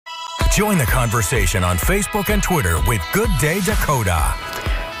Join the conversation on Facebook and Twitter with Good Day Dakota.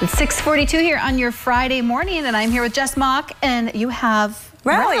 It's 6:42 here on your Friday morning, and I'm here with Jess Moch, and you have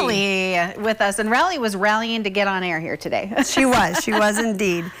Rally with us. And Rally was rallying to get on air here today. She was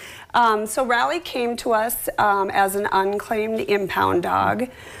indeed. So Rally came to us as an unclaimed impound dog.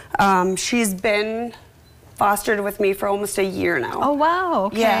 She's been fostered with me for almost a year now. Oh, wow.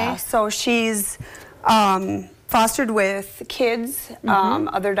 Okay. Yeah, so she's fostered with kids,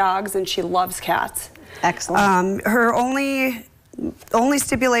 other dogs, and she loves cats. Excellent. Her only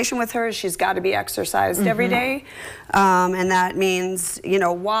stipulation with her is she's got to be exercised every day, and that means, you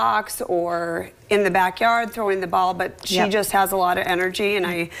know, walks or in the backyard throwing the ball, but she just has a lot of energy, and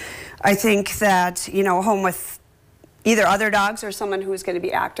I think that, you know, home with either other dogs or someone who's going to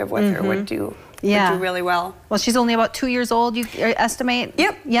be active with her would do really well. Well, she's only about 2 years old, you estimate?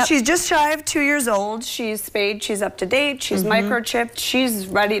 Yep. She's just shy of 2 years old. She's spayed, she's up to date, she's microchipped, she's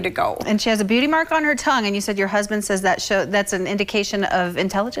ready to go. And she has a beauty mark on her tongue, and you said your husband says that's an indication of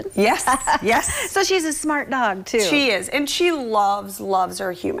intelligence? Yes, yes. So she's a smart dog, too. She is, and she loves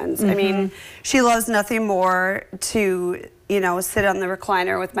her humans. I mean, she loves nothing more to, you know, sit on the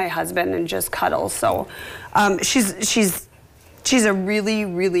recliner with my husband and just cuddle. So she's a really,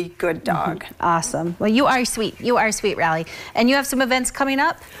 really good dog. Awesome. Well, you are sweet. You are sweet, Rally. And you have some events coming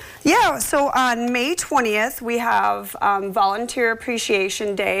up? Yeah, so on May 20th, we have Volunteer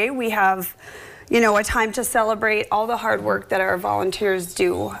Appreciation Day. We have, you know, a time to celebrate all the hard work that our volunteers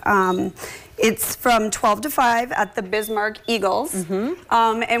do. It's from 12 to 5 at the Bismarck Eagles.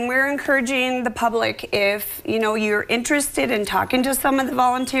 And we're encouraging the public, if, you know, you're interested in talking to some of the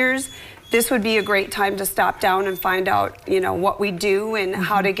volunteers, this would be a great time to stop down and find out, you know, what we do and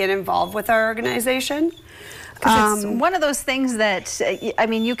how to get involved with our organization. Because it's one of those things that, I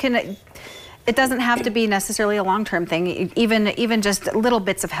mean, you can, it doesn't have to be necessarily a long-term thing, even just little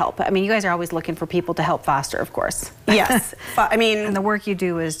bits of help. I mean, you guys are always looking for people to help foster, of course. Yes. I mean, and the work you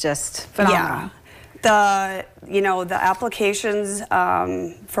do is just phenomenal. Yeah. You know, the applications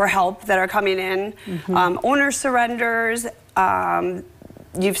for help that are coming in, owner surrenders,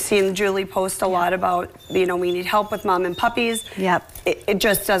 you've seen Julie post a lot about, you know, we need help with mom and puppies. It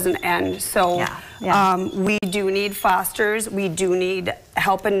just doesn't end. So we do need fosters. We do need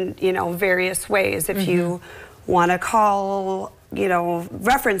help in, you know, various ways. If you want to call, you know,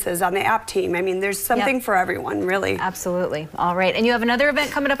 references on the app team. I mean, there's something for everyone, really. Absolutely. All right. And you have another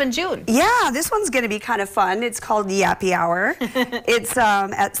event coming up in June. Yeah, this one's going to be kind of fun. It's called Yappy Hour. It's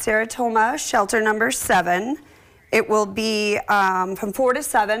at Saratoga Shelter number 7. It will be from 4 to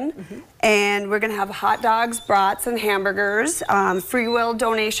 7, and we're going to have hot dogs, brats, and hamburgers, free will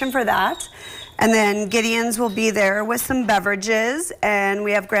donation for that. And then Gideon's will be there with some beverages, and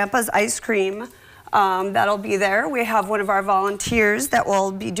we have Grandpa's ice cream that'll be there. We have one of our volunteers that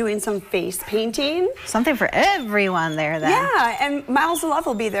will be doing some face painting. Something for everyone there, then. Yeah, and Miles of Love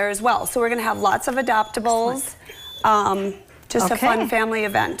will be there as well. So we're going to have lots of adoptables. Just a fun family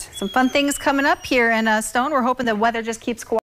event. Some fun things coming up here in Stone. We're hoping the weather just keeps cooperating.